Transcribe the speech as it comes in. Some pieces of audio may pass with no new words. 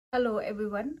Hello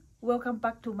everyone, welcome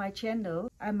back to my channel.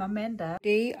 I'm Amanda.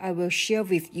 Today I will share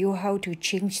with you how to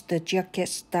change the jacket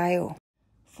style.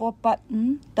 For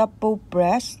button, double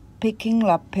breast, picking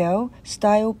lapel,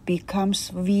 style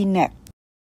becomes V-neck.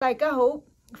 大家好，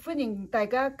歡迎大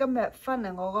家今日返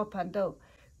嚟我個頻道。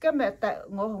今日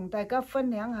我同大家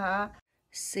分享下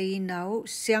4紐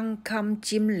雙襟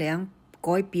尖領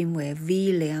改變為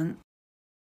V 領。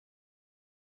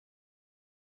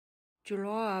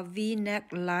Draw a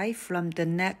V-neck line from the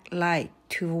neckline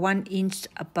to 1 inch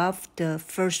above the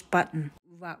first button.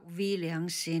 畫 V 領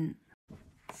線。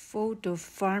Fold the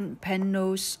front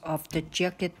panels of the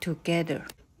jacket together.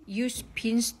 Use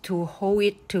pins to hold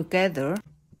it together.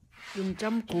 用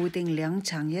針固定兩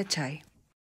層一齊。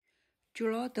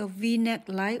Draw the V-neck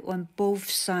line on both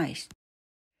sides.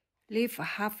 Leave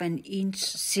half an inch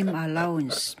seam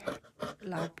allowance.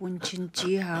 留半寸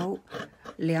指口，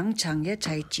兩層一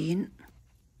齊剪。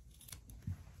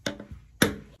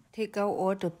Take out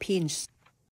all the pins.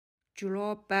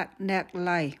 Draw back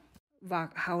neckline. 畫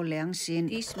後兩線。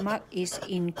This mark is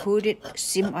included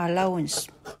seam allowance.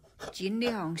 剪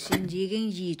呢行線已經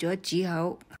移咗指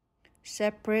口。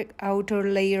Separate outer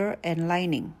layer and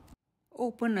lining.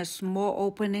 Open a small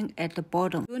opening at the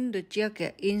bottom. Turn the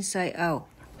jacket inside out.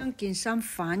 將件衫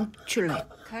反出嚟。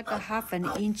Cut a half an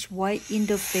inch wide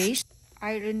interface.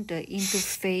 Iron the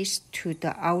interface to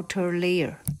the outer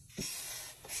layer.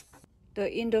 The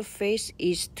interface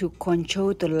is to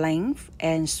control the length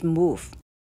and smooth.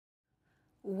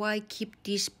 Why keep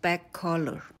this back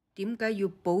collar? 點解要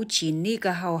保持呢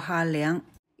個後下領？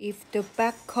 If the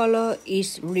back collar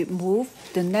is removed,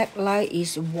 the neckline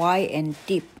is wide and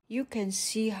deep. You can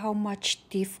see how much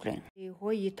different. 你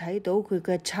可以睇到佢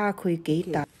嘅差距幾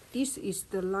大。This is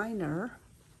the liner.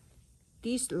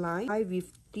 This line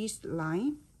with this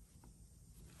line.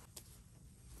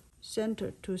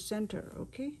 Center to center,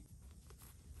 okay?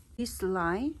 This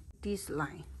line, this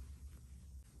line.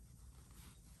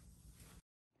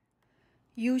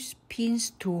 Use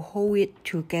pins to hold it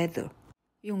together.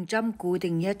 用針固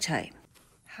定一齊。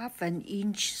Half an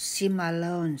inch seam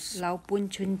allowance. 留半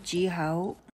寸指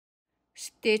口。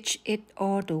Stitch it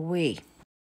all the way.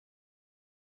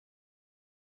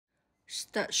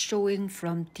 Start sewing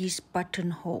from this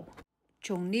buttonhole.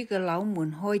 從呢個紐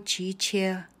門開始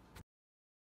車。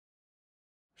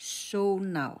Sew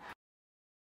now.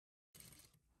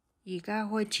 而家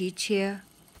開始車。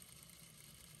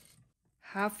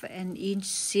Half an inch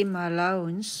seam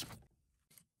allowance.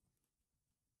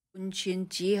 半寸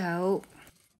指口。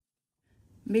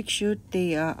Make sure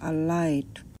they are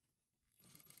aligned.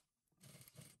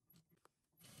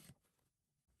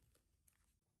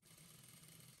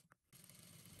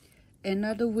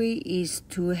 Another way is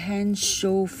to hand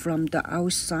sew from the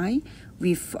outside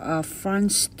with a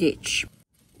front stitch.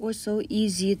 Also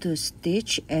easy to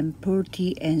stitch and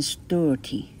pretty and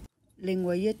sturdy. 另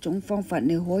外一種方法，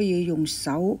你可以用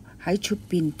手喺出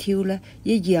邊挑呢，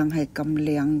一樣係咁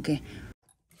靚嘅。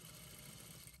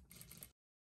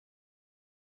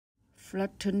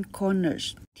Flatten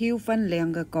corners， 挑分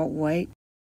靚嘅角位。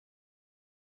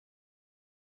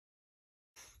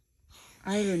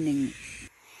Ironing.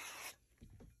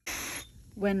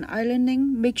 When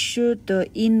ironing, make sure the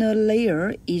inner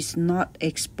layer is not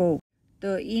exposed.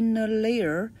 The inner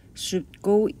layer should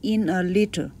go in a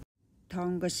little.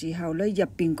 燙嘅時候呢，入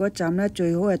邊嗰站呢，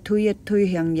最好係推一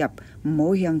推向入，唔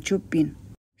好向出邊。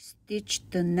Stitch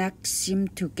the neck seam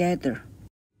together.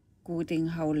 固定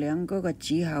後領嗰個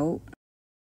指口。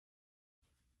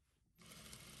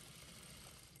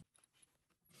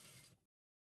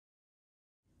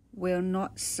Will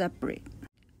not separate.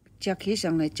 着起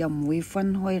上嚟就唔會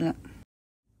分開啦。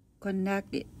Connect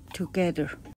it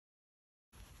together.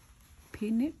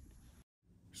 Pin it.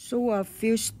 Sew a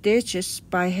few stitches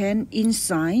by hand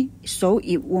inside so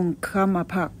it won't come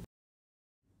apart.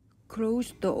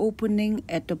 Close the opening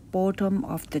at the bottom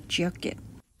of the jacket.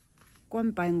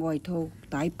 關閉外套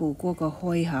底部嗰個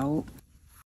開口。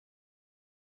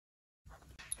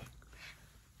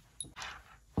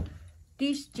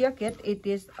This jacket it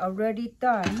is already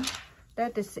done.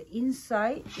 That is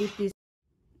inside. It is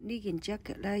呢件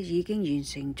jacket 咧已經完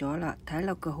成咗啦，睇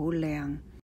落佢好靚。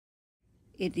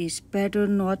It is better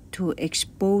not to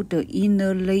expose the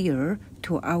inner layer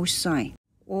to outside.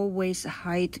 Always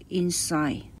hide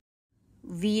inside.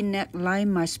 V-neck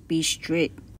line must be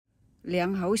straight.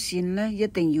 領口線咧一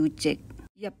定要直，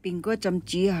入邊嗰陣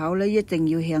指口咧一定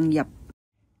要向入。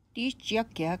This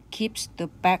jacket keeps the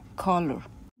back collar.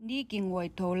 呢件外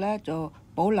套咧就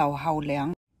保留後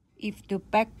領。If the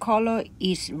back collar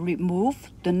is removed,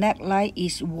 the neckline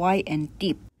is wide and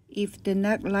deep. If the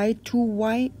neckline too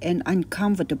wide and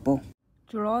uncomfortable,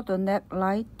 Draw the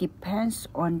neckline depends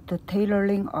on the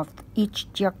tailoring of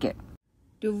each jacket.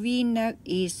 The V-neck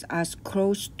is as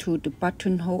close to the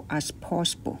buttonhole as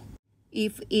possible.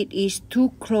 If it is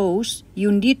too close,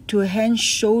 you need to hand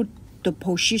sew the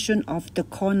position of the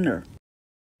corner.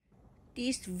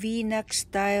 This V-neck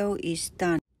style is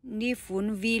done. 呢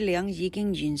款 V 領已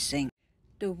經完成。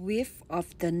The width of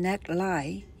the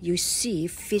neckline you see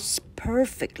fits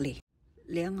perfectly.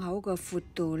 領口嘅闊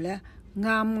度呢，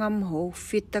啱啱好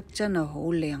fit 得真係好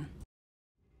靚。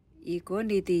如果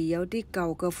你哋有啲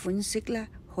舊嘅款式呢，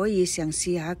可以嘗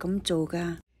試下咁做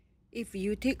㗎。If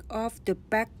you take off the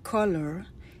back collar,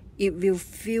 it will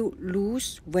feel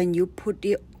loose when you put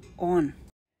it on.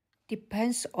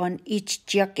 Depends on each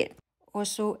jacket.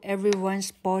 Also,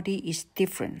 everyone's body is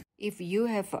different. If you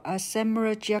have a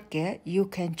similar jacket, you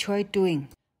can try doing.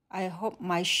 I hope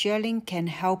my sharing can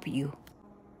help you.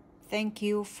 Thank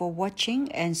you for watching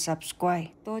and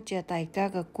subscribe. 多謝大家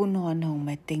嘅觀看同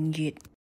埋訂閱。